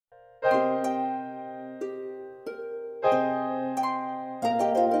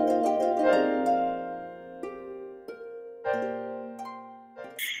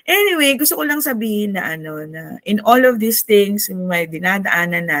anyway, gusto ko lang sabihin na na in all of these things, may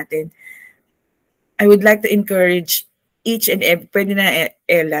dinadaanan natin, I would like to encourage each and every, pwede na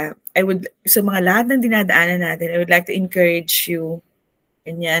Ella, sa mga lahat ng dinadaanan natin, I would like to encourage you,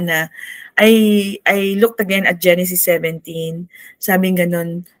 ganyan na, I looked again at Genesis 17, sabi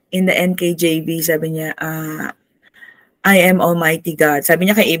ganun, in the NKJV, sabi niya, I am Almighty God. Sabi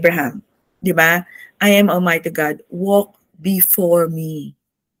niya kay Abraham, di ba? I am Almighty God, walk before me.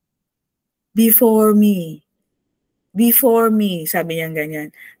 Before me. Before me, sabi niya ganyan.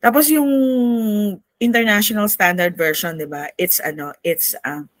 Tapos yung International Standard Version, di ba? It's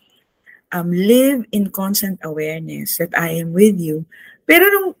live in constant awareness that I am with you. Pero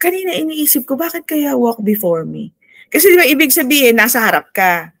nung kanina iniisip ko, bakit kaya walk before me? Kasi di ba, ibig sabihin, nasa harap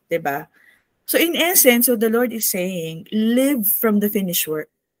ka, di ba? So in essence, so the Lord is saying, live from the finished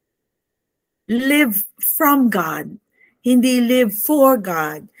work. Live from God. Hindi live for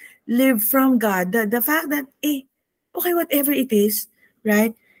God. Live from God. The fact that, okay, whatever it is,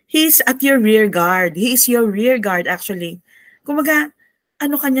 right? He's at your rear guard. He is your rear guard, actually. Kumaga,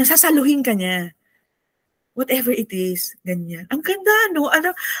 kanya, sasaluhin ka niya. Whatever it is, ganyan. Ang ganda, no?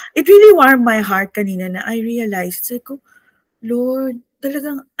 It really warmed my heart kanina na I realized, sabi ko, Lord,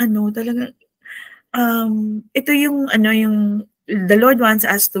 talagang, ito yung, the Lord wants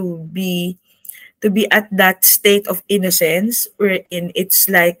us to be at that state of innocence wherein it's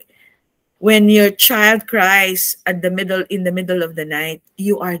like when your child cries in the middle of the night,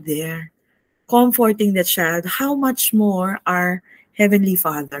 you are there comforting the child. How much more our Heavenly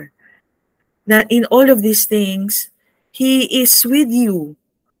Father, that in all of these things, He is with you,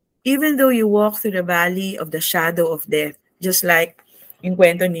 even though you walk through the valley of the shadow of death, just like in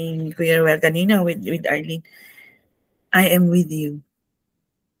kwento ni Kuya Ruel kanina with Arlene, I am with you.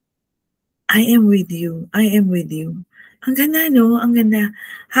 I am with you. I am with you. Ang ganda, no? Ang ganda.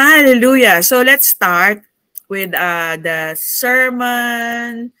 Hallelujah. So let's start with the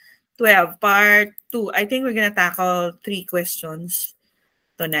Sermon 12, Part 2. I think we're going to tackle 3 questions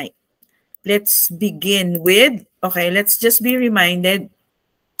tonight. Let's begin with, okay, let's just be reminded.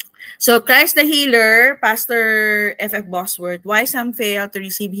 So Christ the Healer, Pastor FF Bosworth, why some fail to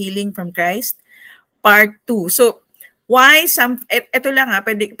receive healing from Christ? Part 2. So, why some, ito lang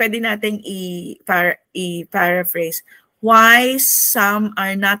pwede nating i-paraphrase. Why some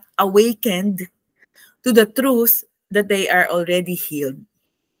are not awakened to the truth that they are already healed.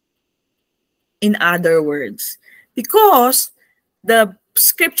 In other words, because the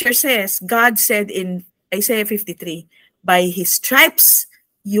scripture says, God said in Isaiah 53, by His stripes,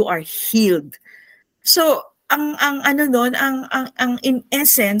 you are healed. So, ang in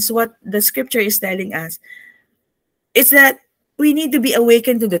essence, what the scripture is telling us, is that we need to be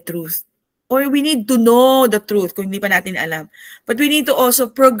awakened to the truth. Or we need to know the truth kung hindi pa natin alam. But we need to also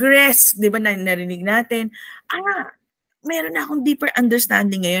progress. Di ba narinig natin? Meron na akong deeper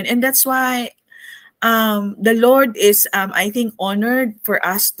understanding ngayon. And that's why the Lord is, I think, honored for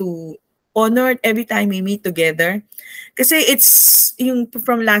us to honor every time we meet together. Kasi it's, yung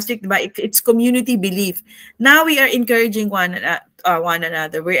from last week, diba, it's community belief. Now we are encouraging one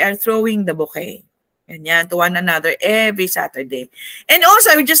another. We are throwing the bouquet. Ganyan, to one another every Saturday. And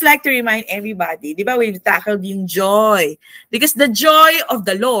also, I would just like to remind everybody, di ba, we've tackled yung joy. Because the joy of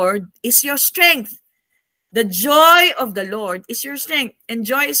the Lord is your strength. The joy of the Lord is your strength. And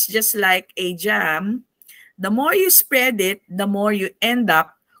joy is just like a jam. The more you spread it, the more you end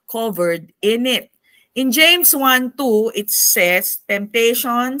up covered in it. In James 1:2, it says,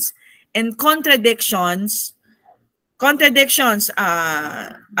 temptations and contradictions,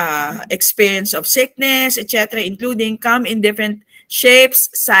 experience of sickness, etc., including come in different shapes,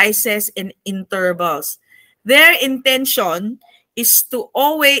 sizes, and intervals. Their intention is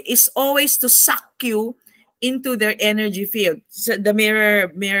always to suck you into their energy field. So the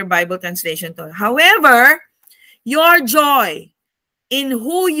Mirror Bible translation to. However, your joy in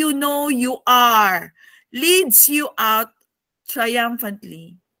who you know you are leads you out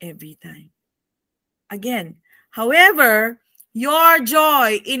triumphantly every time. Again, however, your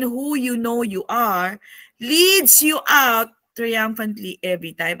joy in who you know you are leads you out triumphantly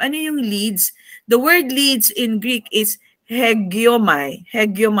every time. Ano yung leads? The word leads in Greek is hegiomai.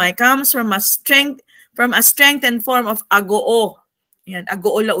 Hegiomai comes from a strengthened form of agoo. Yan,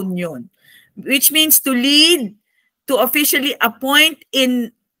 agoo la union. Which means to lead, to officially appoint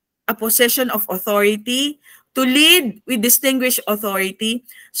in a position of authority, to lead with distinguished authority.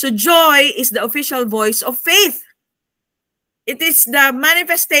 So joy is the official voice of faith. It is the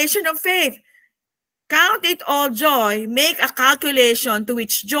manifestation of faith. Count it all joy, make a calculation to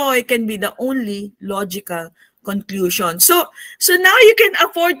which joy can be the only logical conclusion. So now you can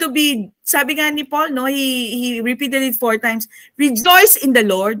afford to be, sabi nga ni Paul, no, he repeated it 4 times, rejoice in the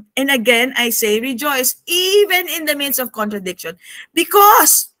Lord. And again, I say rejoice even in the midst of contradiction.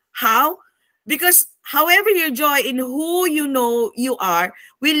 Because, how? Because however your joy in who you know you are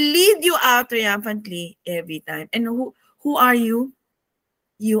will lead you out triumphantly every time. And who are you?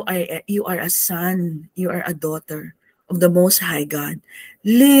 You are a son, you are a daughter of the Most High God.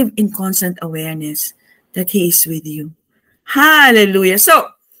 Live in constant awareness that He is with you. Hallelujah. So,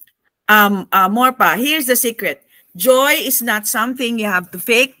 more pa. Here's the secret. Joy is not something you have to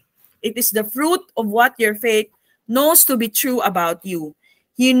fake. It is the fruit of what your faith knows to be true about you.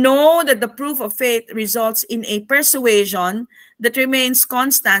 You know that the proof of faith results in a persuasion that remains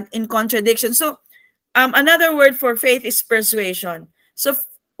constant in contradiction. So, another word for faith is persuasion. So,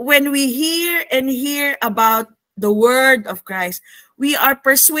 when we hear about the word of Christ, we are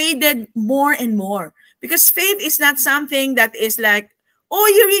persuaded more and more. Because faith is not something that is like, oh,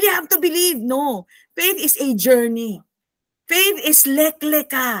 you really have to believe. No. Faith is a journey. Faith is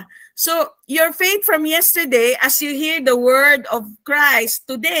lekleka. So your faith from yesterday, as you hear the word of Christ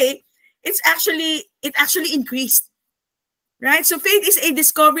today, it actually increased. Right? So faith is a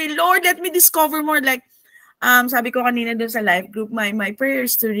discovery. Lord, let me discover more. Like, sabi ko kanina dun sa life group, my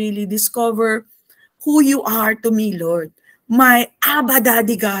prayers to really discover who you are to me, Lord. My Abba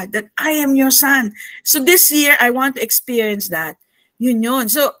Daddy God, that I am your son. So this year, I want to experience that. Yun.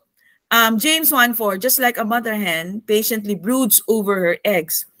 So, James 1:4, just like a mother hen patiently broods over her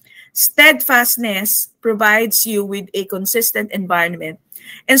eggs, steadfastness provides you with a consistent environment.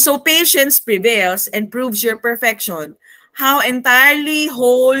 And so patience prevails and proves your perfection, how entirely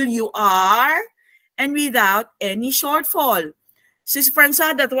whole you are and without any shortfall. Sis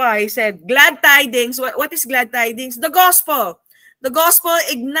Franca, that's why I said, glad tidings. What is glad tidings? The gospel. The gospel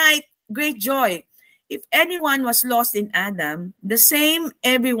ignite great joy. If anyone was lost in Adam, the same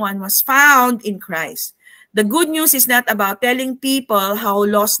everyone was found in Christ. The good news is not about telling people how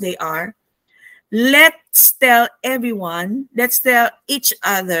lost they are. Let's tell each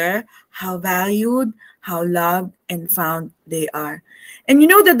other how valued, how loved, and found they are. And you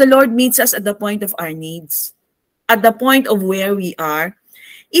know that the Lord meets us at the point of our needs, at the point of where we are.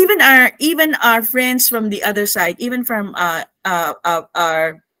 Even our friends from the other side, even from our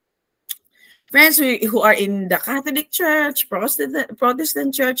friends who are in the Catholic Church,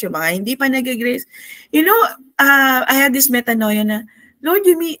 Protestant Church, yung mga hindi pa nag-grace. You know, I had this metanoia na, Lord,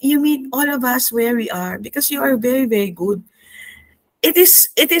 you meet all of us where we are because you are very, very good. It is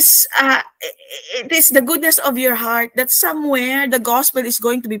the goodness of your heart that somewhere the gospel is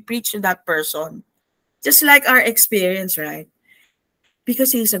going to be preached to that person. Just like our experience, right?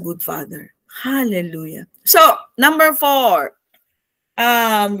 Because He is a good Father. Hallelujah. So, number 4.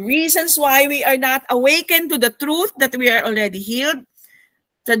 Reasons why we are not awakened to the truth that we are already healed.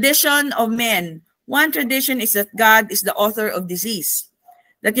 Tradition of men. One tradition is that God is the author of disease,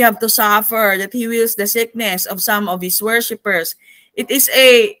 that you have to suffer, that He wills the sickness of some of His worshippers. It is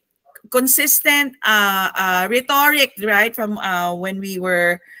a consistent rhetoric, right, from when we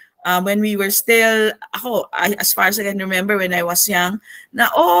were still, as far as I can remember when I was young,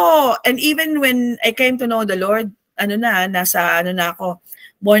 and even when I came to know the Lord, nasa ako,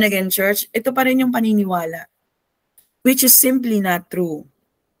 born again church, ito pa rin yung paniniwala, which is simply not true.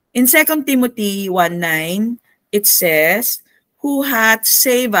 In 2 Timothy 1:9, it says, who hath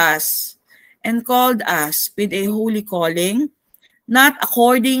saved us and called us with a holy calling, not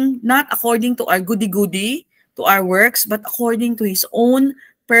according to our goody-goody, to our works, but according to His own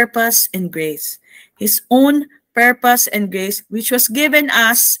purpose and grace. His own purpose and grace, which was given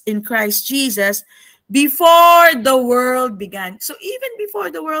us in Christ Jesus before the world began. So even before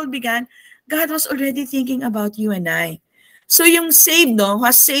the world began, God was already thinking about you and I. So yung saved, no, who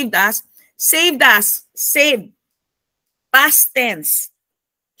has saved, past tense,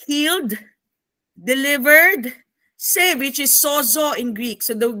 healed, delivered, save, which is sozo in Greek.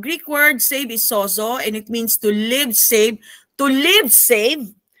 So the Greek word save is sozo, and it means to live saved, to live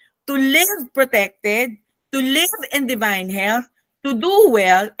saved, to live protected, to live in divine health, to do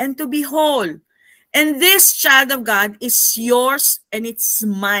well, and to be whole. And this child of God is yours and it's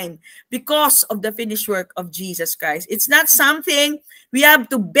mine because of the finished work of Jesus Christ. It's not something we have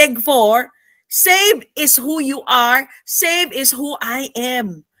to beg for. Save is who you are. Save is who I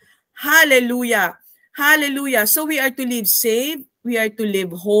am. Hallelujah. Hallelujah. So we are to live saved. We are to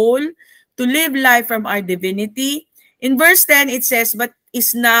live whole, to live life from our divinity. In verse 10, it says, but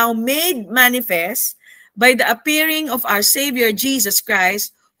is now made manifest by the appearing of our Savior Jesus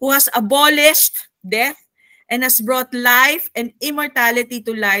Christ, who has abolished death and has brought life and immortality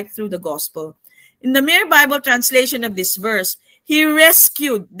to light through the gospel. In the mere Bible translation of this verse, he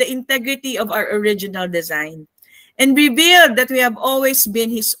rescued the integrity of our original design and revealed that we have always been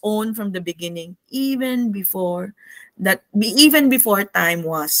his own from the beginning, even before time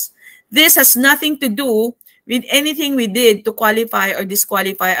was. This has nothing to do with anything we did to qualify or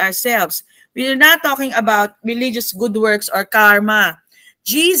disqualify ourselves. We are not talking about religious good works or karma.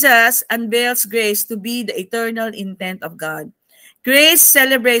 Jesus unveils grace to be the eternal intent of God. Grace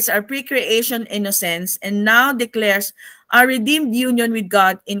celebrates our pre-creation innocence and now declares our redeemed union with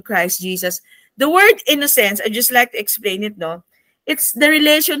God in Christ Jesus. The word innocence, I just like to explain it, no? It's the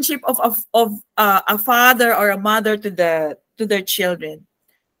relationship of a father or a mother to their children,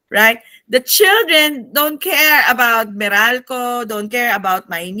 right? The children don't care about Meralco, don't care about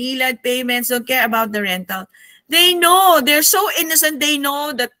Maynilad payments, don't care about the rental. They know, they're so innocent, they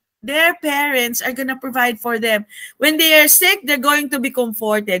know that their parents are going to provide for them. When they are sick, they're going to be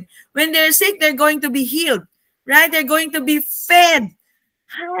comforted. When they're sick, they're going to be healed, right? They're going to be fed.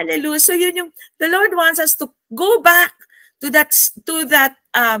 Hallelujah. So the Lord wants us to go back to that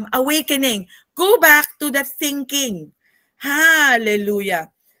awakening. Go back to that thinking.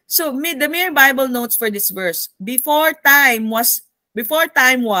 Hallelujah. So the mere Bible notes for this verse, before time was,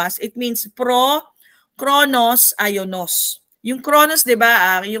 it means chronos, aionos. Yung chronos, di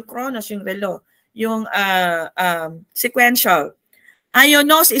ba? Yung chronos, yung relo. Yung sequential.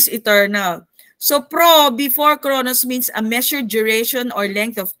 Aionos is eternal. So before chronos means a measured duration or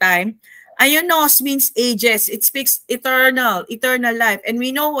length of time. Aionos means ages. It speaks eternal life. And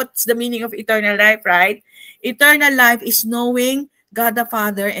we know what's the meaning of eternal life, right? Eternal life is knowing God the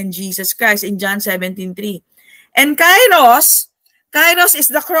Father and Jesus Christ in John 17:3. And kairos is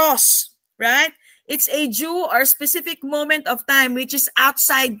the cross, right? It's a due or specific moment of time which is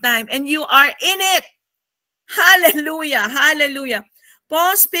outside time and you are in it. Hallelujah, hallelujah.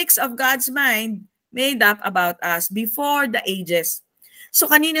 Paul speaks of God's mind made up about us before the ages. So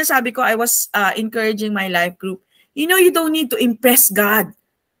kanina sabi ko, I was encouraging my life group, you don't need to impress God.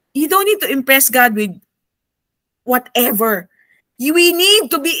 You don't need to impress God with whatever. We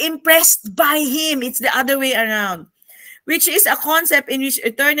need to be impressed by Him. It's the other way around, which is a concept in which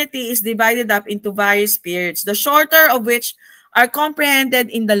eternity is divided up into various periods, the shorter of which are comprehended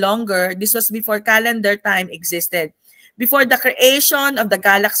in the longer. This was before calendar time existed, before the creation of the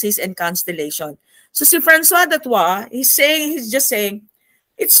galaxies and constellation. So si Francois Datois, he's just saying,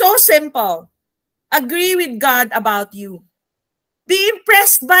 it's so simple. Agree with God about you. Be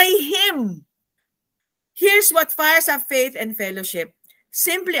impressed by Him. Here's what fires up faith and fellowship.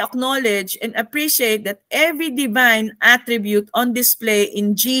 Simply acknowledge and appreciate that every divine attribute on display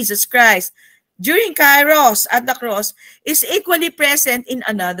in Jesus Christ during Kairos at the cross is equally present in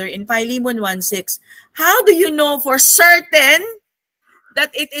another, in Philemon 1:6. How do you know for certain that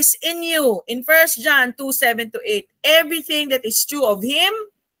it is in you? In 1 John 2:7-8, everything that is true of Him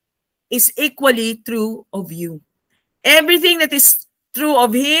is equally true of you. Everything that is true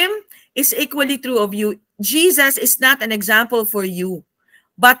of Him is equally true of you. Jesus is not an example for you,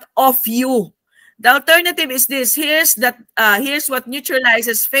 but of you. The alternative is this. Here's what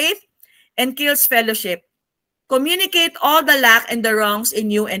neutralizes faith and kills fellowship. Communicate all the lack and the wrongs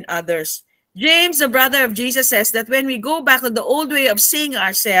in you and others. James, the brother of Jesus, says that when we go back to the old way of seeing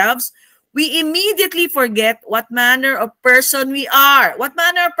ourselves, we immediately forget what manner of person we are. What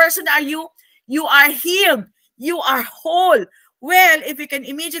manner of person are you? You are healed. You are whole. Well, if we can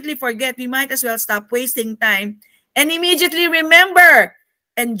immediately forget, we might as well stop wasting time and immediately remember,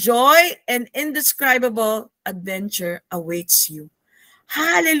 and joy and indescribable adventure awaits you.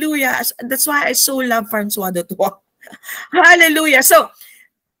 Hallelujah. That's why I so love Francois Datois. Hallelujah. So,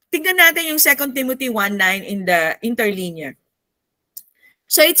 tignan natin yung 2 Timothy 1:9 in the interlinear.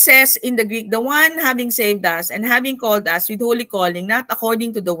 So it says in the Greek, the one having saved us and having called us with holy calling, not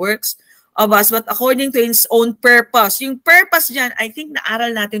according to the works of us, but according to His own purpose. Yung purpose dyan, I think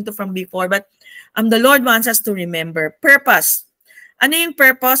naaral natin to from before, but the Lord wants us to remember. Purpose. Ano yung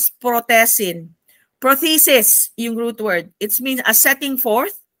purpose? Prothesin. Prothesis, yung root word. It means a setting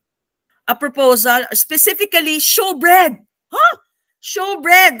forth, a proposal, specifically showbread. Huh?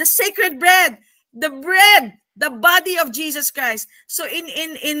 Showbread, the sacred bread, the body of Jesus Christ. So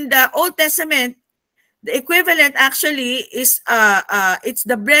in the Old Testament, the equivalent actually is it's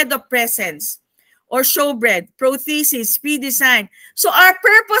the bread of presence or showbread, prothesis, pre-design. So our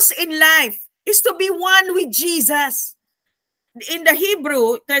purpose in life is to be one with Jesus. In the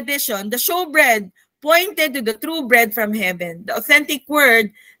Hebrew tradition, the showbread pointed to the true bread from heaven, the authentic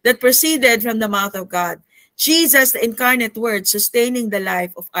word that proceeded from the mouth of God. Jesus, the incarnate word, sustaining the life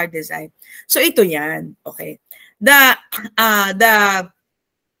of our design. So ito yan, okay.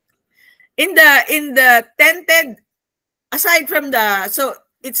 in the tented, aside from the, so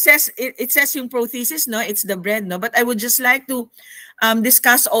it says yung prothesis, no, it's the bread, no, but I would just like to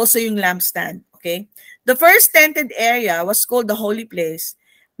discuss also yung lampstand. Okay, the first tented area was called the holy place.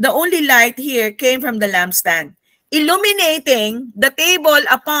 The only light here came from the lampstand, illuminating the table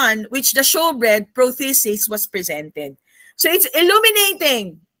upon which the showbread prothesis was presented. So it's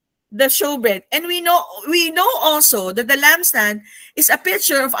illuminating the showbread. And we know also that the lampstand is a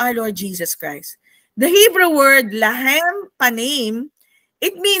picture of our Lord Jesus Christ. The Hebrew word lahem panim,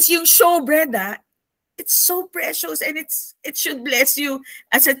 it means yung showbread, it's so precious, and it should bless you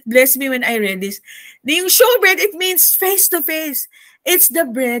as it blessed me when I read this. Yung showbread, it means face to face. It's the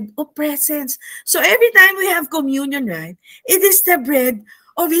bread of presence. So every time we have communion, right, it is the bread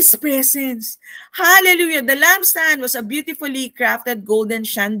of His presence. Hallelujah. The lampstand was a beautifully crafted golden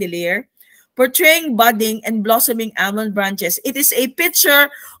chandelier portraying budding and blossoming almond branches. It is a picture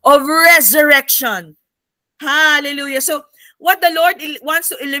of resurrection. Hallelujah. So what the Lord wants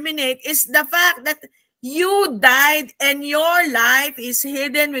to illuminate is the fact that you died and your life is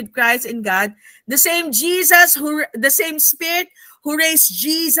hidden with Christ in God. The same Jesus, the same Spirit who raised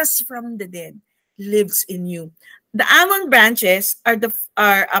Jesus from the dead lives in you. The almond branches are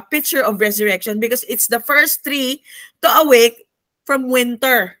a picture of resurrection because it's the first tree to awake from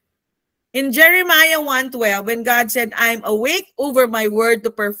winter. In Jeremiah 1:12, when God said, "I'm awake over my word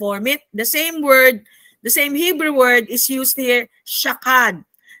to perform it," the same word, the same Hebrew word is used here, shakad.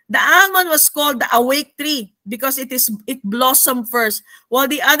 The almond was called the awake tree because it blossomed first, while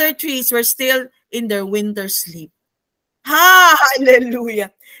the other trees were still in their winter sleep.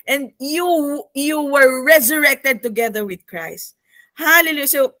 Hallelujah. And you were resurrected together with Christ. Hallelujah.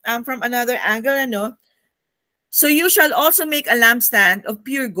 So from another angle, so you shall also make a lampstand of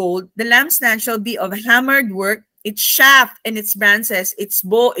pure gold. The lampstand shall be of hammered work, its shaft and its branches, its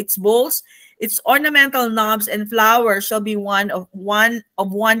bowls, its ornamental knobs and flowers shall be one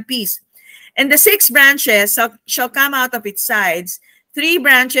piece. And the 6 branches shall come out of its sides, 3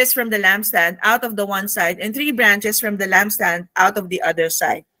 branches from the lampstand out of the one side, and 3 branches from the lampstand out of the other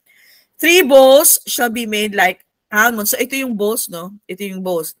side. 3 bowls shall be made like almonds. So ito yung bowls, no? Ito yung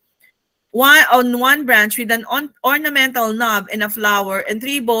bowls. One on one branch with an ornamental knob and a flower, and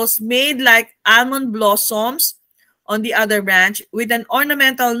 3 bowls made like almond blossoms on the other branch with an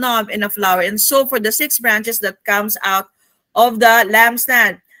ornamental knob and a flower. And so for the 6 branches that comes out of the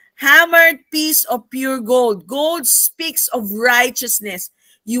lampstand. Hammered piece of pure gold. Gold speaks of righteousness.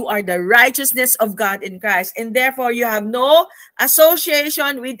 You are the righteousness of God in Christ, and therefore you have no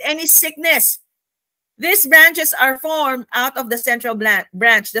association with any sickness. These branches are formed out of the central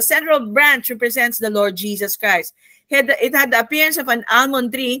branch. The central branch represents the Lord Jesus Christ. It had the appearance of an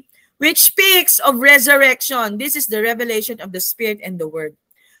almond tree, which speaks of resurrection. This is the revelation of the Spirit and the Word.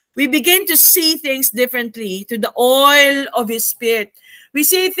 We begin to see things differently to the oil of His Spirit. We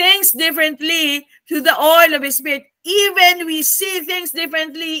see things differently to the oil of His Spirit. Even we see things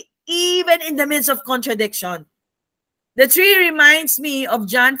differently, even in the midst of contradiction. The tree reminds me of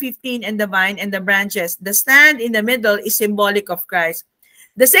John 15 and the vine and the branches. The stand in the middle is symbolic of Christ.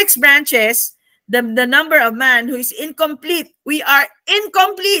 The 6 branches, the number of man who is incomplete. We are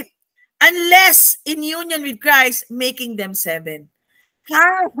incomplete unless in union with Christ, making them 7.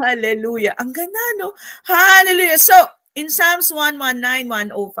 Hallelujah. Ang ganda, no? Hallelujah. So, in Psalms 119,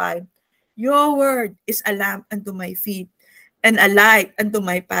 105, your word is a lamp unto my feet and a light unto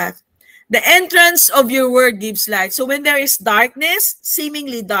my path. The entrance of your word gives light. So when there is darkness,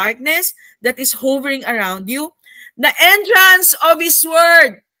 seemingly darkness, that is hovering around you, the entrance of His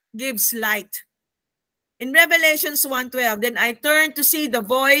word gives light. In Revelations 1:12, then I turned to see the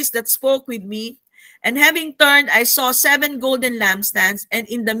voice that spoke with me, and having turned, I saw 7 golden lampstands, and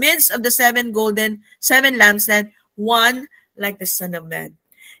in the midst of the 7 lampstands, one like the Son of Man.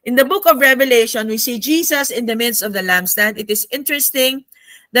 In the book of Revelation, we see Jesus in the midst of the lampstand. It is interesting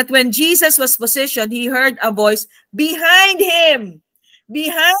that when Jesus was positioned, He heard a voice behind Him.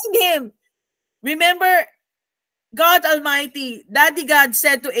 Behind Him. Remember, God Almighty, Daddy God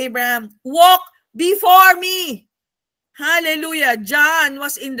said to Abraham, walk before me. Hallelujah. John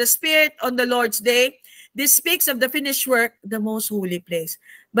was in the Spirit on the Lord's day. This speaks of the finished work, the most holy place.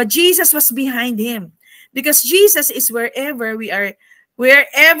 But Jesus was behind Him because Jesus is wherever we are,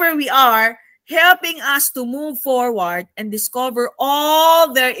 helping us to move forward and discover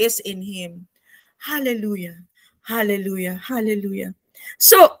all there is in Him. Hallelujah. Hallelujah. Hallelujah.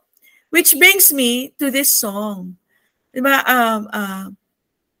 So, which brings me to this song. Diba,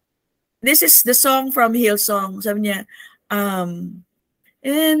 this is the song from Hillsong. Sabi niya, and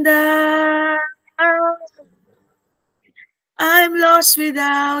I'm lost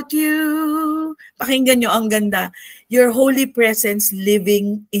without you. Pakinggan nyo, ang ganda. Your holy presence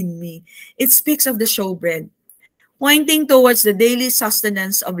living in me. It speaks of the showbread, pointing towards the daily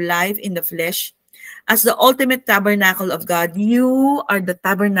sustenance of life in the flesh. As the ultimate tabernacle of God, you are the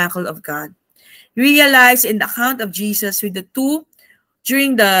tabernacle of God. Realize in the account of Jesus with the two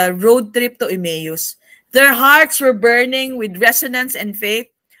during the road trip to Emmaus, their hearts were burning with resonance and faith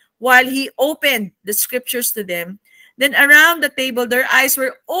while he opened the scriptures to them. Then around the table, their eyes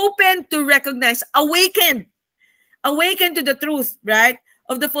were opened to recognize, awakened to the truth, right?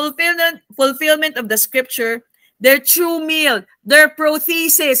 Of the fulfillment of the scripture, their true meal, their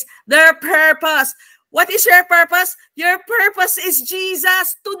prothesis, their purpose. What is your purpose? Your purpose is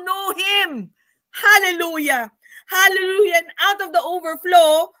Jesus, to know him. Hallelujah. Hallelujah. And out of the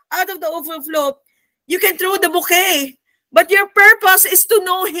overflow, you can throw the bouquet. But your purpose is to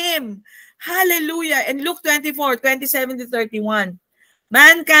know him. Hallelujah. And Luke 24:27-31.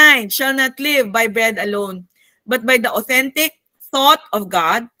 Mankind shall not live by bread alone, but by the authentic thought of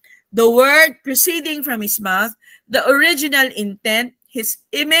God, the word proceeding from his mouth, the original intent, his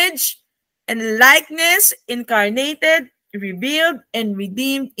image and likeness incarnated, revealed, and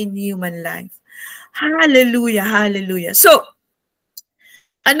redeemed in human life. Hallelujah, hallelujah. So,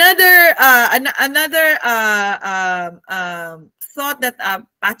 another thought that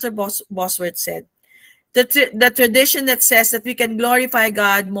Pastor Bosworth said, the tradition that says that we can glorify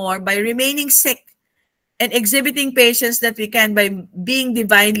God more by remaining sick and exhibiting patience that we can by being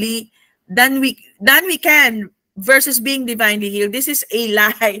divinely than we can versus being divinely healed. This is a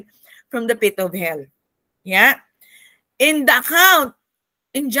lie from the pit of hell. Yeah. In the account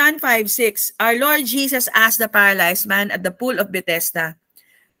in John 5:6, our Lord Jesus asked the paralyzed man at the pool of Bethesda,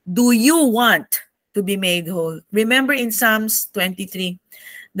 "Do you want to be made whole?" Remember in Psalms 23,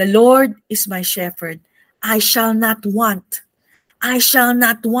 "The Lord is my shepherd. I shall not want. I shall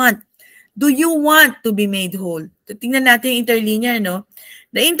not want." Do you want to be made whole? Tingnan natin yung interlinear, no?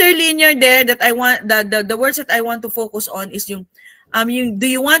 The interlinear there that I want, the words that I want to focus on is yung do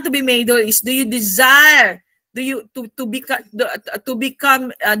you want to be made whole is, do you desire, do you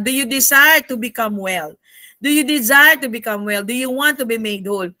desire to become well? Do you desire to become well? Do you want to be made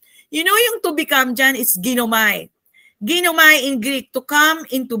whole? You know yung to become dyan, it's ginomai. Ginomai in Greek, to come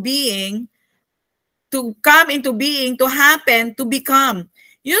into being, to happen, to become.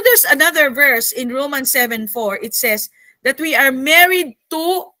 You know, there's another verse in Romans 7:4. It says that we are married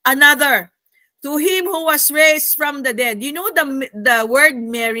to another, to him who was raised from the dead. You know the word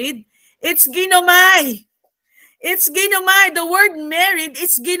married? It's ginomai. It's ginomai. The word married,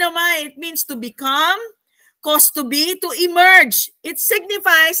 it's ginomai. It means to become, cause to be, to emerge. It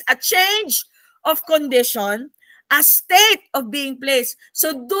signifies a change of condition, a state of being placed.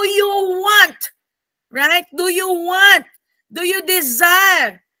 So do you want, right? Do you want? Do you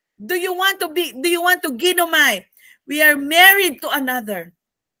desire? Do you want to ginomai? We are married to another.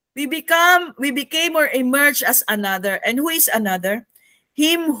 We became or emerged as another. And who is another?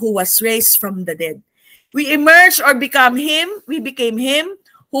 Him who was raised from the dead. We emerged or become him. We became him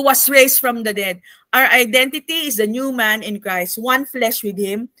who was raised from the dead. Our identity is the new man in Christ, one flesh with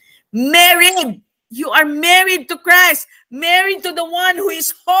him. Married. You are married to Christ. Married to the one who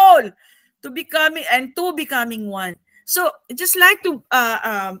is whole. To becoming one. So, just like to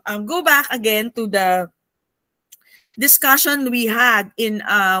go back again to the discussion we had in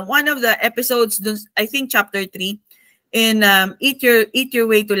one of the episodes, I think chapter 3, in Eat Your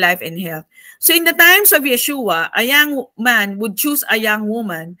Way to Life and Health. So, in the times of Yeshua, a young man would choose a young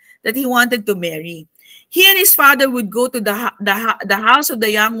woman that he wanted to marry. He and his father would go to the house of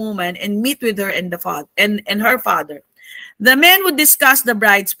the young woman and meet with her and her father. The men would discuss the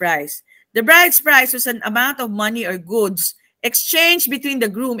bride's price. The bride's price was an amount of money or goods exchanged between the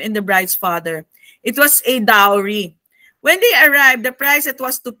groom and the bride's father. It was a dowry. When they arrived, the price that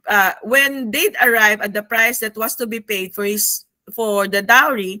was to when they'd arrive at the price that was to be paid for the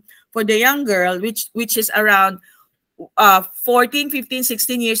dowry for the young girl, which is around 14, 15,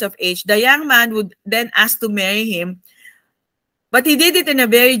 16 years of age, the young man would then ask to marry him, but he did it in a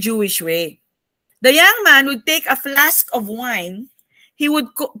very Jewish way. The young man would take a flask of wine. He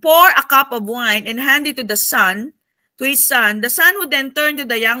would pour a cup of wine and hand it to his son. The son would then turn to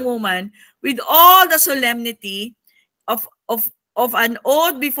the young woman with all the solemnity of an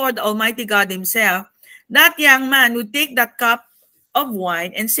oath before the Almighty God himself. That young man would take that cup of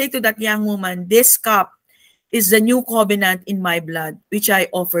wine and say to that young woman, "This cup is the new covenant in my blood, which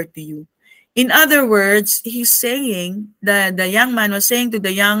I offer to you." In other words, he's saying, the young man was saying to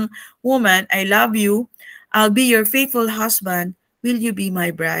the young woman, "I love you. I'll be your faithful husband. Will you be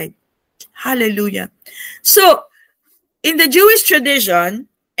my bride?" Hallelujah. So, In the Jewish tradition,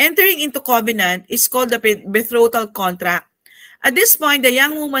 entering into covenant is called the betrothal contract. At this point, the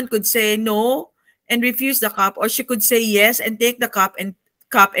young woman could say no and refuse the cup, or she could say yes and take the cup and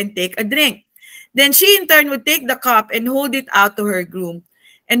take a drink. Then she in turn would take the cup and hold it out to her groom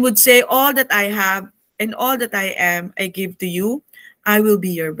and would say, all that I have and all that I am, I give to you. I will be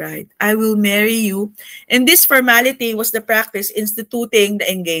your bride. I will marry you. And this formality was the practice instituting the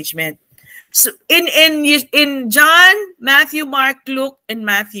engagement. So in John, Matthew, Mark, Luke, and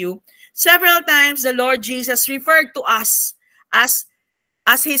Matthew, several times the Lord Jesus referred to us as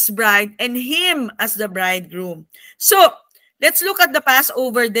his bride and him as the bridegroom. So let's look at the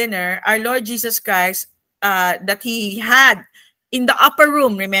Passover dinner our Lord Jesus Christ that he had in the upper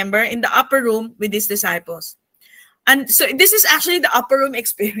room, remember? In the upper room with his disciples. And so this is actually the upper room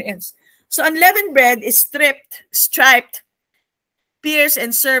experience. So unleavened bread is striped, pierced,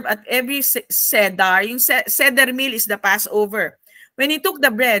 and served at every Seder. Yung Seder meal is the Passover. When he took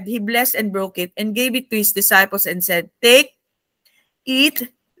the bread, he blessed and broke it and gave it to his disciples and said, take,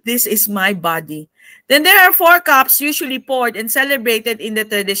 eat, this is my body. Then there are 4 cups usually poured and celebrated in the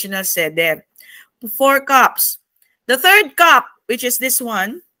traditional Seder. 4 cups. The third cup, which is this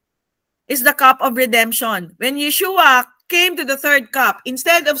one, is the cup of redemption. When Yeshua came to the third cup, he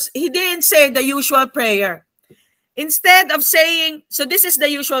didn't say the usual prayer. Instead of saying, so this is the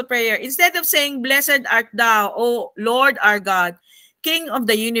usual prayer. Instead of saying, blessed art thou, O Lord our God, King of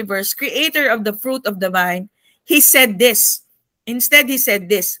the universe, creator of the fruit of the vine, he said this. Instead, he said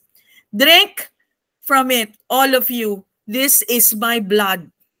this, drink from it, all of you. This is my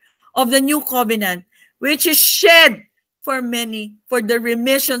blood of the new covenant, which is shed for many, for the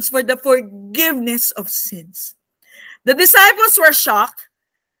remissions, for the forgiveness of sins. The disciples were shocked.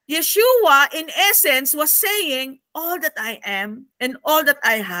 Yeshua, in essence, was saying, all that I am and all that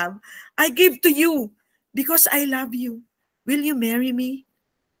I have, I give to you because I love you. Will you marry me?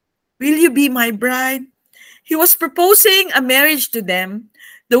 Will you be my bride? He was proposing a marriage to them.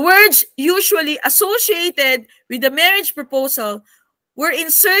 The words usually associated with the marriage proposal were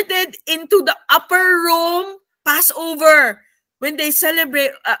inserted into the upper room Passover. When they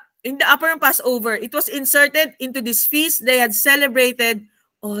celebrate in the upper room Passover, it was inserted into this feast they had celebrated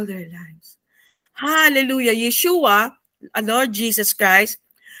all their lives. Hallelujah. Yeshua, our Lord Jesus Christ,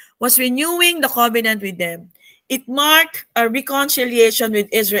 was renewing the covenant with them. It marked a reconciliation with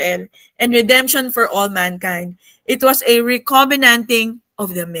Israel and redemption for all mankind. It was a recovenanting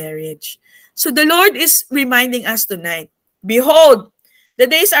of the marriage. So the Lord is reminding us tonight, behold, the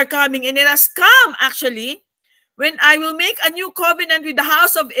days are coming, and it has come actually, when I will make a new covenant with the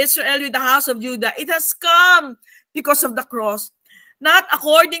house of Israel, with the house of Judah. It has come because of the cross. Not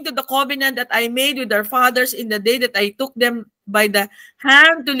according to the covenant that I made with their fathers in the day that I took them by the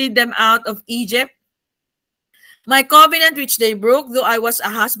hand to lead them out of Egypt. My covenant which they broke, though I was a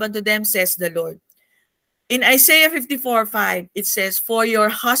husband to them, says the Lord. In Isaiah 54:5, it says, for your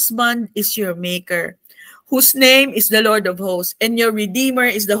husband is your maker, whose name is the Lord of hosts, and your Redeemer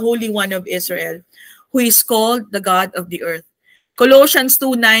is the Holy One of Israel, who is called the God of the earth. Colossians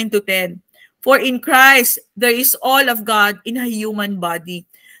 2:9-10. For in Christ, there is all of God in a human body.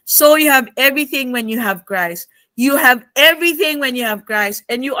 So you have everything when you have Christ. You have everything when you have Christ,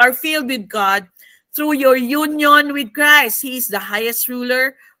 and you are filled with God through your union with Christ. He is the highest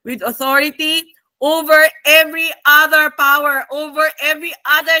ruler with authority over every other power, over every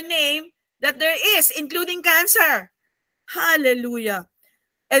other name that there is, including cancer. Hallelujah.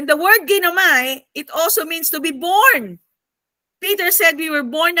 And the word ginomai, it also means to be born. Peter said we were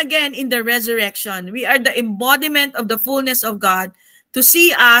born again in the resurrection. We are the embodiment of the fullness of God. To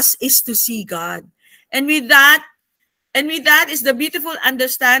see us is to see God. And with that is the beautiful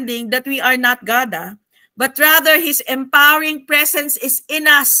understanding that we are not God, but rather his empowering presence is in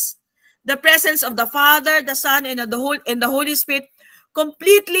us. The presence of the Father, the Son, and the Holy Spirit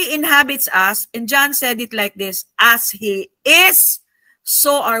completely inhabits us. And John said it like this, as he is,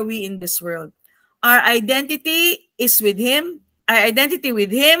 so are we in this world. Our identity is with him. Our identity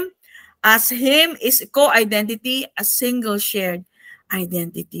with him, as him, is co-identity, a single shared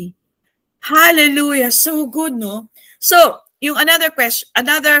identity. Hallelujah. So good, no? So, yung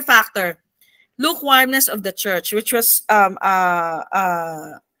another factor, lukewarmness of the church, which was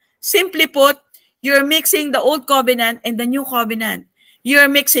simply put, you're mixing the old covenant and the new covenant. You're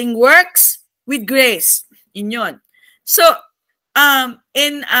mixing works with grace. Yun. So,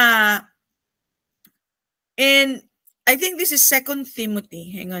 in I think this is 2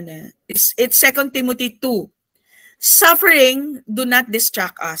 Timothy. Hang on. It's 2 Timothy 2. Suffering do not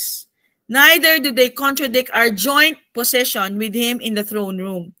distract us. Neither do they contradict our joint possession with him in the throne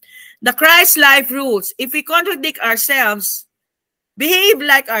room. The Christ life rules. If we contradict ourselves, behave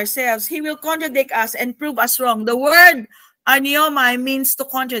like ourselves, he will contradict us and prove us wrong. The word aniomai means to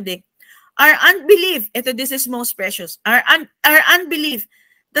contradict. Our unbelief, this is most precious. Our unbelief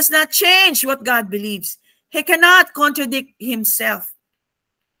does not change what God believes. He cannot contradict himself.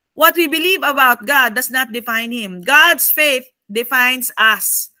 What we believe about God does not define him. God's faith defines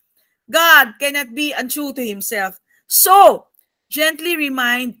us. God cannot be untrue to himself. So, gently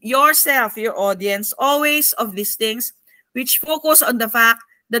remind yourself, your audience, always of these things, which focus on the fact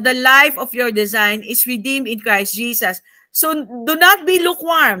that the life of your design is redeemed in Christ Jesus. So, do not be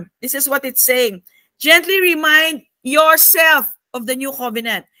lukewarm. This is what it's saying. Gently remind yourself of the new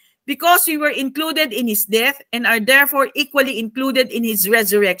covenant, because we were included in his death and are therefore equally included in his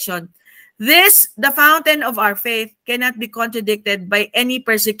resurrection. This, the fountain of our faith, cannot be contradicted by any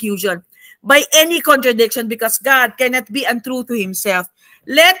persecution, by any contradiction, because God cannot be untrue to himself.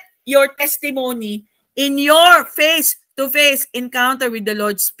 Let your testimony in your face-to-face encounter with the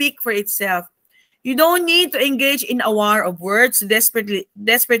Lord speak for itself. You don't need to engage in a war of words,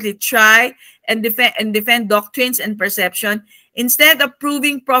 desperately try and defend doctrines and perception. Instead of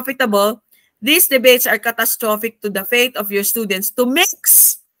proving profitable, these debates are catastrophic to the faith of your students. To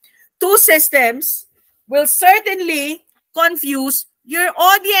mix two systems will certainly confuse your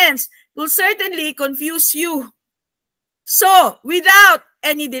audience, will certainly confuse you. So, without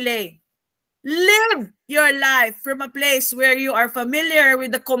any delay, live your life from a place where you are familiar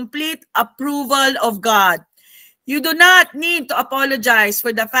with the complete approval of God. You do not need to apologize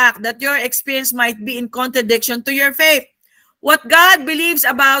for the fact that your experience might be in contradiction to your faith. What God believes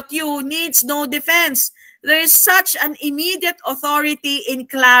about you needs no defense. There is such an immediate authority in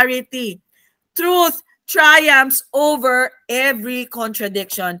clarity. Truth triumphs over every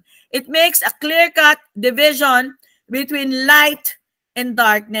contradiction. It makes a clear-cut division between light and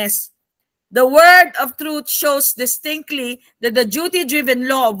darkness. The word of truth shows distinctly that the duty-driven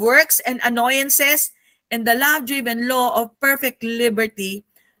law of works and annoyances and the love-driven law of perfect liberty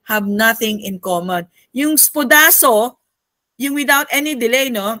have nothing in common. Yung spodaso, yung without any delay,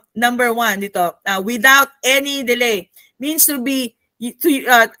 no? Number one dito, without any delay means to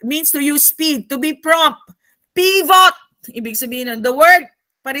use speed, to be prompt, pivot. Ibig sabihin nun, the word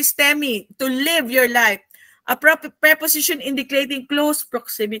paristemi, to live your life, a preposition indicating close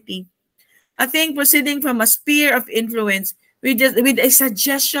proximity. A thing proceeding from a sphere of influence with a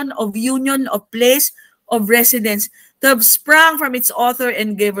suggestion of union of place of residence, to have sprung from its author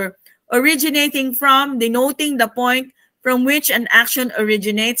and giver, originating from, denoting the point from which an action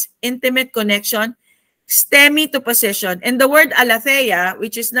originates, intimate connection, stemi to possession. And the word aletheia,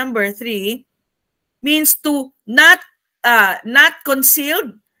 which is number 3, means to not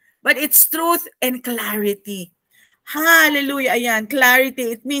concealed, but it's truth and clarity. Hallelujah. Ayan, clarity.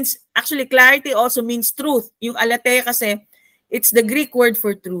 It means, actually, clarity also means truth. Yung aletheia kasi, it's the Greek word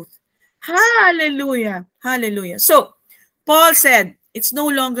for truth. Hallelujah. Hallelujah. So, Paul said, it's no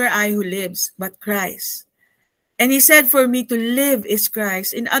longer I who lives, but Christ. And he said, for me to live is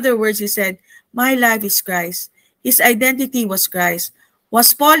Christ. In other words, he said, my life is Christ. His identity was Christ.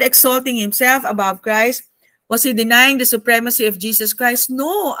 Was Paul exalting himself above Christ? Was he denying the supremacy of Jesus Christ?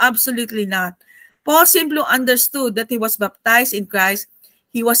 No, absolutely not. Paul simply understood that he was baptized in Christ.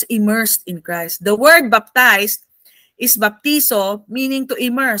 He was immersed in Christ. The word baptized is baptizo, meaning to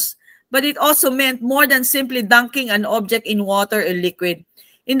immerse. But it also meant more than simply dunking an object in water or liquid.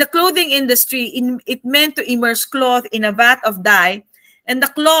 In the clothing industry, it meant to immerse cloth in a vat of dye, and the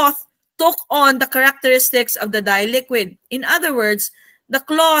cloth took on the characteristics of the dye liquid. In other words, the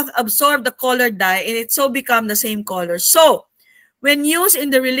cloth absorbed the colored dye, and it so became the same color. So, when used in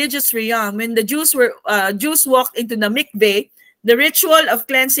the religious realm, when the Jews walked into the mikveh, the ritual of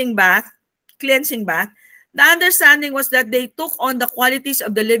cleansing bath, the understanding was that they took on the qualities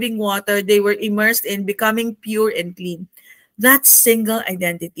of the living water they were immersed in, becoming pure and clean. That's single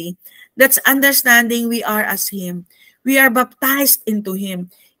identity. That's understanding we are as Him. We are baptized into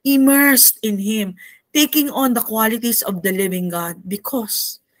Him, immersed in Him, taking on the qualities of the living God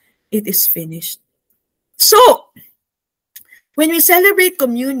because it is finished. So, when we celebrate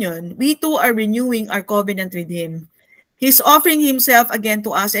communion, we too are renewing our covenant with Him. He's offering Himself again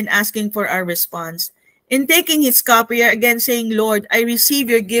to us and asking for our response. In taking His cup, we are again saying, Lord, I receive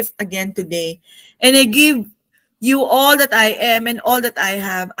your gift again today, and I give you all that I am and all that I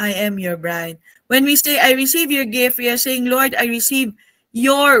have. I am your bride. When we say, I receive your gift, we are saying, Lord, I receive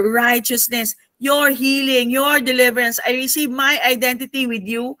your righteousness, your healing, your deliverance. I receive my identity with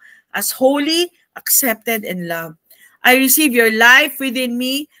you as holy, accepted, and loved. I receive your life within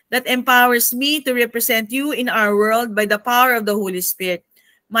me that empowers me to represent you in our world by the power of the Holy Spirit.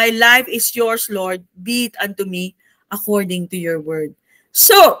 My life is yours, Lord. Be it unto me according to your word.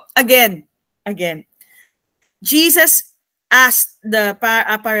 So, again, Jesus asked the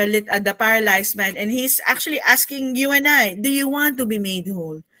paralyzed man, and he's actually asking you and I, do you want to be made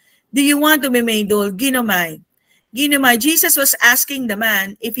whole? Do you want to be made whole? Ginomai. Ginomai. Jesus was asking the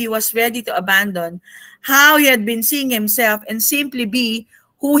man if he was ready to abandon how he had been seeing himself and simply be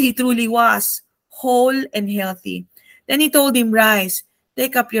who he truly was, whole and healthy. Then he told him, rise,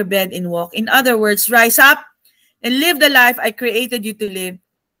 take up your bed and walk. In other words, rise up and live the life I created you to live.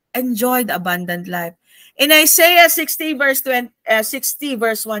 Enjoy the abundant life. In Isaiah 60 verse 1,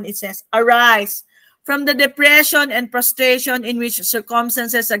 it says, arise from the depression and frustration in which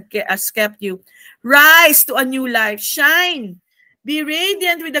circumstances has kept you. Rise to a new life. Shine. Be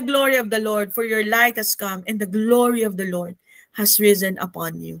radiant with the glory of the Lord, for your light has come, and the glory of the Lord has risen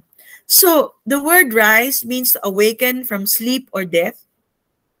upon you. So, the word rise means to awaken from sleep or death.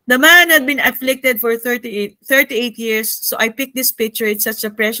 The man had been afflicted for 38 years, so I picked this picture. It's such a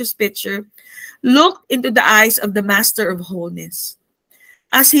precious picture. Looked into the eyes of the Master of Wholeness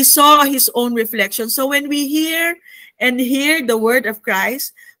as he saw his own reflection. So when we hear the word of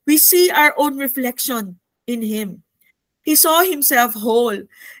Christ, we see our own reflection in him. He saw himself whole,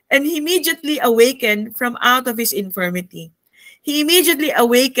 and he immediately awakened from out of his infirmity. He immediately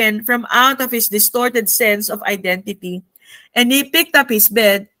awakened from out of his distorted sense of identity, and he picked up his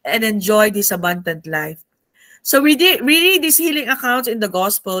bed and enjoyed his abundant life. So we read these healing accounts in the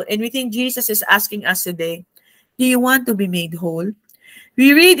gospel, and we think Jesus is asking us today, do you want to be made whole?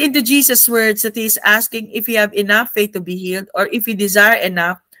 We read into Jesus' words that he is asking if you have enough faith to be healed, or if you desire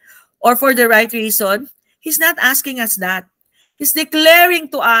enough, or for the right reason. He's not asking us that. He's declaring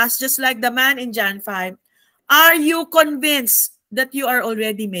to us, just like the man in John 5, are you convinced that you are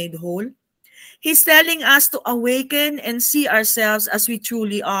already made whole? He's telling us to awaken and see ourselves as we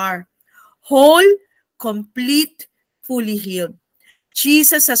truly are. Whole, complete, fully healed.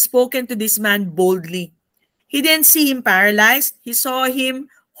 Jesus has spoken to this man boldly. He didn't see him paralyzed. He saw him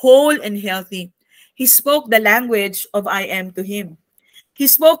whole and healthy. He spoke the language of I am to him. He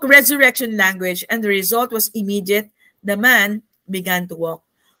spoke resurrection language, and the result was immediate. The man began to walk.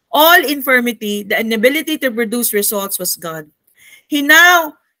 All infirmity, the inability to produce results was gone. He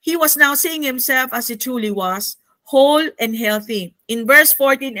was now seeing himself as he truly was, whole and healthy. In verse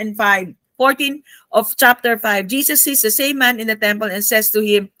 14 of chapter 5, Jesus sees the same man in the temple and says to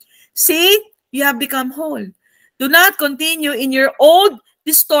him, see, you have become whole. Do not continue in your old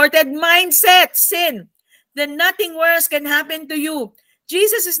distorted mindset, sin. Then nothing worse can happen to you.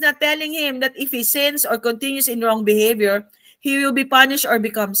 Jesus is not telling him that if he sins or continues in wrong behavior, he will be punished or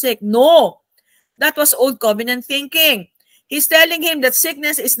become sick. No, that was old covenant thinking. He's telling him that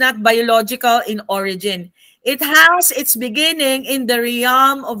sickness is not biological in origin. It has its beginning in the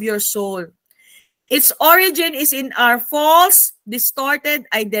realm of your soul. Its origin is in our false, distorted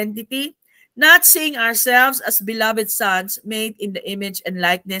identity, not seeing ourselves as beloved sons made in the image and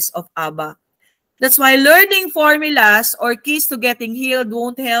likeness of Abba. That's why learning formulas or keys to getting healed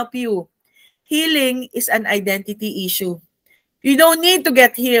won't help you. Healing is an identity issue. You don't need to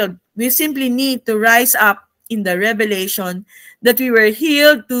get healed. We simply need to rise up in the revelation that we were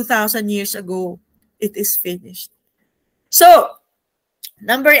healed 2,000 years ago. It is finished. So,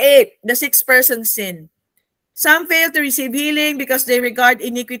 number 8, the 6-person sin. Some fail to receive healing because they regard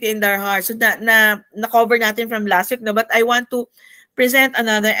iniquity in their hearts. So, na-cover natin from last week, no? But I want to present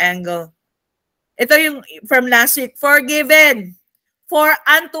another angle. Ito yung from last week. Forgiven. For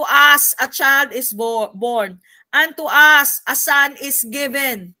unto us a child is born. Unto us a son is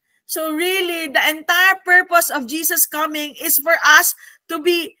given. So really, the entire purpose of Jesus coming is for us to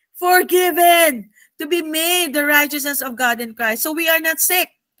be forgiven, to be made the righteousness of God in Christ. So we are not sick.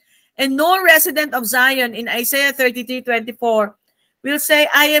 And no resident of Zion in Isaiah 33:24 will say,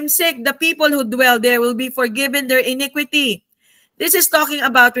 I am sick. The people who dwell there will be forgiven their iniquity. This is talking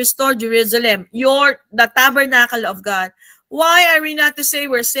about restored Jerusalem, the tabernacle of God. Why are we not to say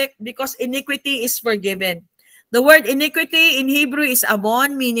we're sick? Because iniquity is forgiven. The word iniquity in Hebrew is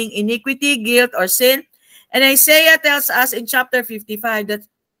amon, meaning iniquity, guilt, or sin. And Isaiah tells us in chapter 55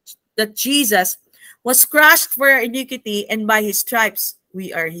 that Jesus was crushed for our iniquity, and by his stripes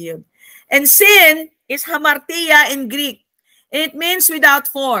we are healed. And sin is hamartia in Greek, and it means without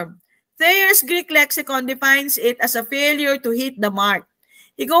form. Thayer's Greek lexicon defines it as a failure to hit the mark.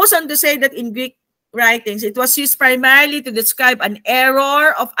 He goes on to say that in Greek writings, it was used primarily to describe an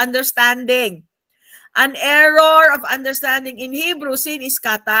error of understanding. An error of understanding. In Hebrew, sin is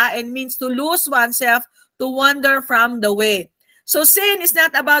kata and means to lose oneself, to wander from the way. So sin is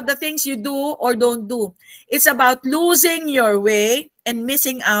not about the things you do or don't do. It's about losing your way and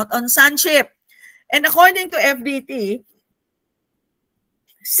missing out on sonship. And according to FDT,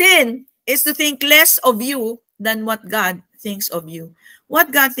 sin is to think less of you than what God thinks of you.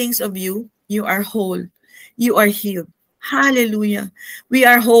 What God thinks of you, you are whole. You are healed. Hallelujah. We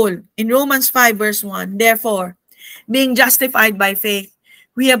are whole. In Romans 5 verse 1, therefore, being justified by faith,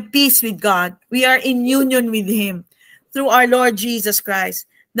 we have peace with God. We are in union with Him through our Lord Jesus Christ.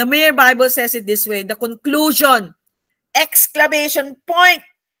 The Mere Bible says it this way, the conclusion, exclamation point,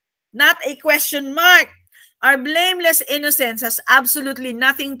 not a question mark. Our blameless innocence has absolutely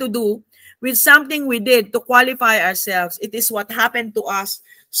nothing to do with something we did to qualify ourselves. It is what happened to us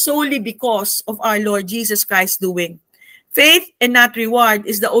solely because of our Lord Jesus Christ doing. Faith and not reward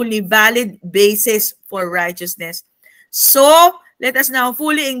is the only valid basis for righteousness. So, let us now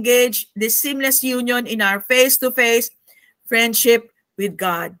fully engage this seamless union in our face-to-face friendship with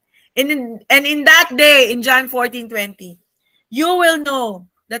God. And in that day, in John 14:20, you will know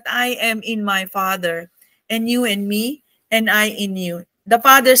that I am in my Father, and you in me, and I in you. The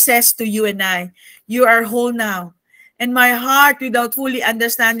Father says to you and I, you are whole now. And my heart, without fully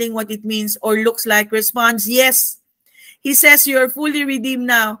understanding what it means or looks like, responds, yes. He says you are fully redeemed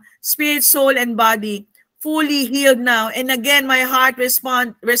now, spirit, soul, and body, fully healed now. And again, my heart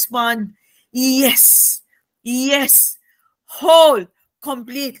respond, yes, yes, whole,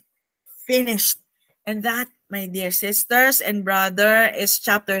 complete, finished. And that, my dear sisters and brother, is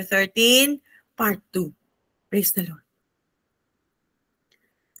chapter 13, part 2. Praise the Lord.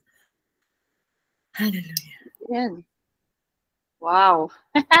 Hallelujah. Amen. Wow.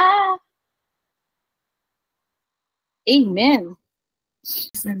 Amen.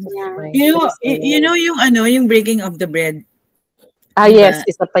 Yeah. Yes, You know yung breaking of the bread. yes,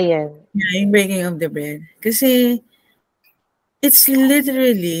 isa pa yan. Yeah, yung breaking of the bread. Kasi it's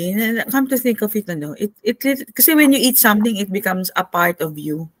literally, come to think of it, kasi when you eat something, it becomes a part of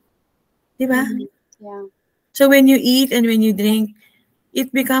you. Diba? Yeah. So when you eat and when you drink,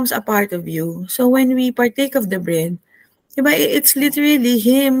 it becomes a part of you. So when we partake of the bread, diba, it's literally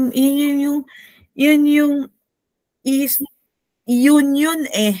Him. Yun yung is union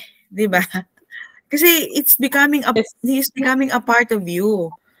diba? Kasi He's becoming a part of you.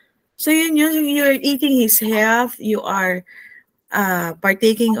 So you're eating His health, you are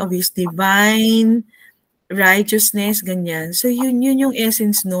partaking of His divine righteousness, ganyan. So yun yung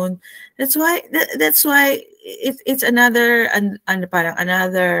essence nun. That's why it's another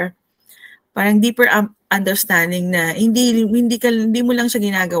parang deeper understanding na hindi mo lang siya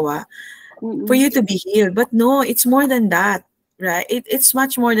ginagawa for you to be healed. But no, it's more than that, right? It's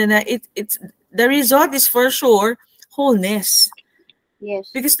much more than that. It's the result is for sure wholeness.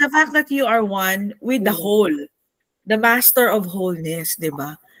 Yes. Because the fact that you are one with the whole, the master of wholeness, di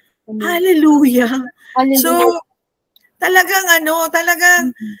ba? Hallelujah. Hallelujah. So,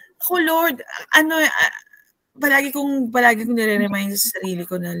 talagang ako Lord, palagi kong nire-remind sa sarili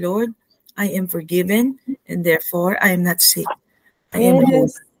ko na, Lord, I am forgiven and therefore I am not sick. I am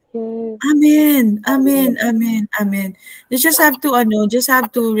whole. Yes. Amen. Amen. Amen. Amen. You just have to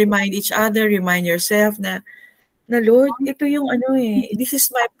remind each other, remind yourself na Lord, ito yung this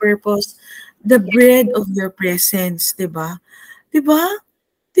is my purpose, the bread of your presence, 'di ba? 'Di ba?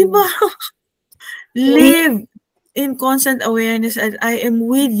 'Di ba? Live in constant awareness that I am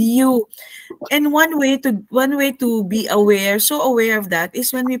with you. And one way to be aware, so aware of that,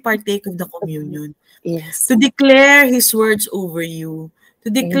 is when we partake of the communion. Yes. To declare His words over you.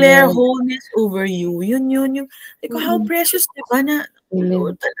 To declare Amen. wholeness over you. Yun. Like, how precious, diba, na,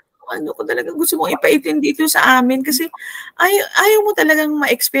 Lord, ko talaga gusto mong ipaitin dito sa amin kasi ayaw mo talagang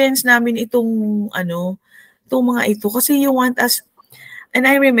ma-experience namin itong mga ito kasi you want us. And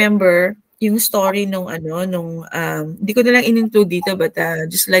I remember yung story nung hindi ko na lang in-include dito but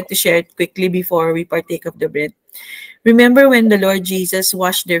just like to share it quickly before we partake of the bread. Remember when the Lord Jesus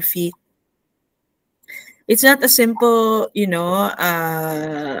washed their feet? It's not a simple,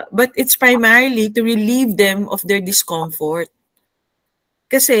 but it's primarily to relieve them of their discomfort.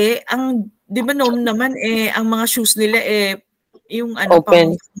 Kasi di ba noon naman ang mga shoes nila yung Open.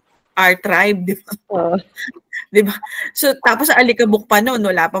 pang our tribe, di ba? Di ba? So tapos sa alikabok pa noon,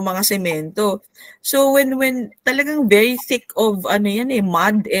 wala pa mga semento. So when talagang very thick of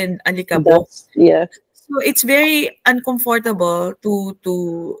mud and alikabok. Yeah. So it's very uncomfortable to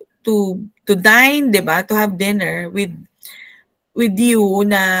dine, di ba? To have dinner with you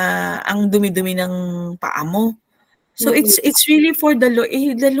na ang dumi-dumi ng paa mo. So it's really for the Lord.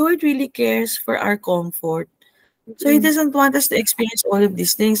 The Lord really cares for our comfort. So He doesn't want us to experience all of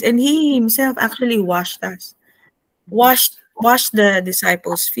these things. And He Himself actually washed us. Washed the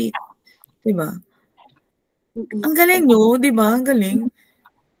disciples' feet. Diba? Mm-mm. Ang galing 'no, 'di ba? Ang galing.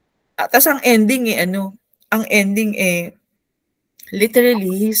 Tas ang ending, ang ending,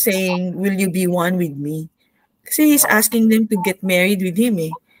 literally he's saying, "Will you be one with me?" Kasi he's asking them to get married with him,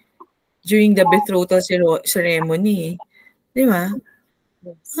 during the betrothal ceremony, 'di ba?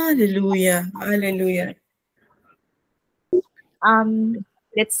 Yes. Hallelujah, hallelujah. Um,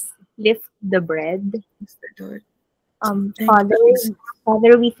 let's lift the bread. Praise the Lord. Um, Thank you, Father, Jesus.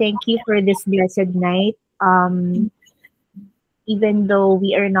 Father, we thank you for this blessed night. Even though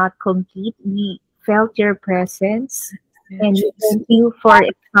we are not complete, we felt your presence. Thank And you, we Jesus. thank you for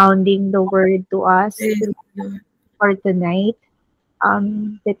expounding the word to us Praise the Lord. for tonight.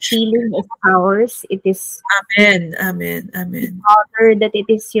 That healing is ours. It is, Amen, amen, amen, Father, that it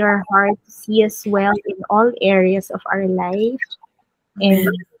is your heart to see us well in all areas of our life. And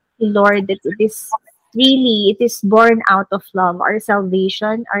amen, Lord, that it is really, it is born out of love. Our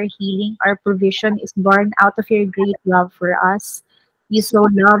salvation, our healing, our provision is born out of your great love for us. You so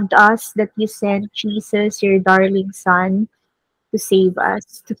loved us that you sent Jesus, your darling son, to save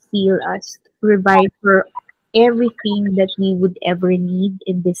us, to heal us, to provide for everything that we would ever need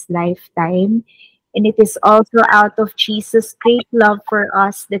in this lifetime. And it is also out of Jesus' great love for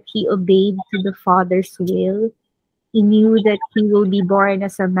us that he obeyed to the Father's will. He knew that he will be born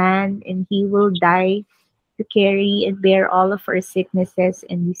as a man and he will die to carry and bear all of our sicknesses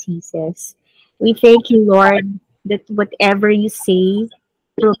and diseases. We thank you, Lord, that whatever you say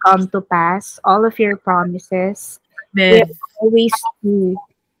will come to pass. All of your promises, they are amen, always true.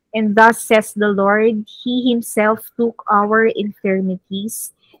 And thus says the Lord, He Himself took our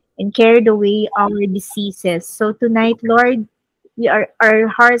infirmities and carried away our diseases. So tonight, Lord, our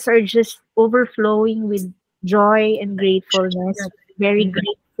hearts are just overflowing with joy and gratefulness. Very amen,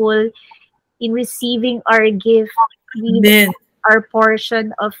 grateful in receiving our gift, we amen, our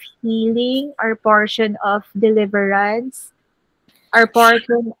portion of healing, our portion of deliverance, our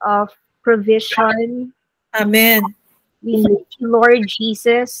portion of provision. amen. We thank you, Lord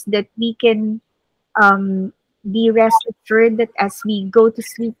Jesus, that we can be rest assured that as we go to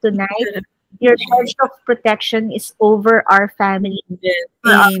sleep tonight, your hedge of protection is over our family. Amen,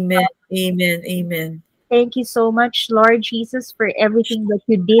 For us. amen, amen, amen, Thank you so much, Lord Jesus, for everything that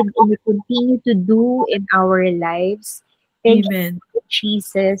you did and you continue to do in our lives. Thank you, amen, Lord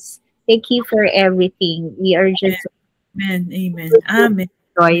Jesus. Thank you for everything. We are just amen, amen, amen,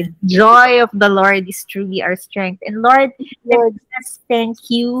 joy. amen, Joy of the Lord is truly our strength. And Lord, let Lord, us thank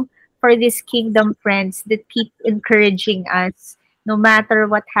you for these kingdom friends that keep encouraging us. No matter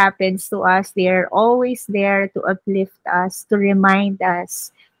what happens to us, they are always there to uplift us, to remind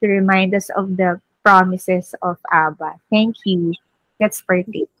us of the promises of Abba. Thank you. Let's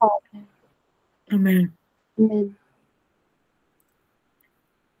partake. Father. amen, Amen.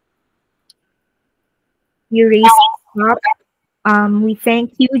 You raise us up. We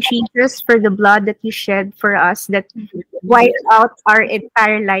thank you, Jesus, for the blood that you shed for us that wiped out our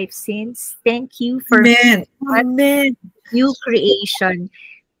entire life sins. Thank you for amen, us, amen, new creation.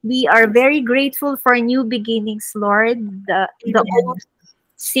 We are very grateful for new beginnings, Lord. The amen, old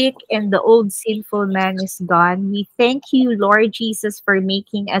sick and the old sinful man is gone. We thank you, Lord Jesus, for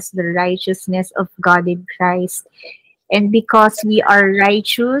making us the righteousness of God in Christ. And because we are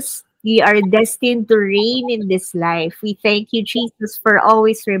righteous, we are destined to reign in this life. We thank you, Jesus, for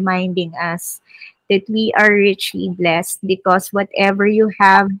always reminding us that we are richly blessed because whatever you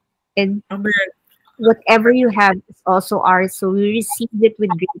have and amen, whatever you have is also ours. So we receive it with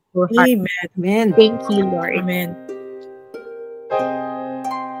grateful heart. amen, Thank you, Lord. amen.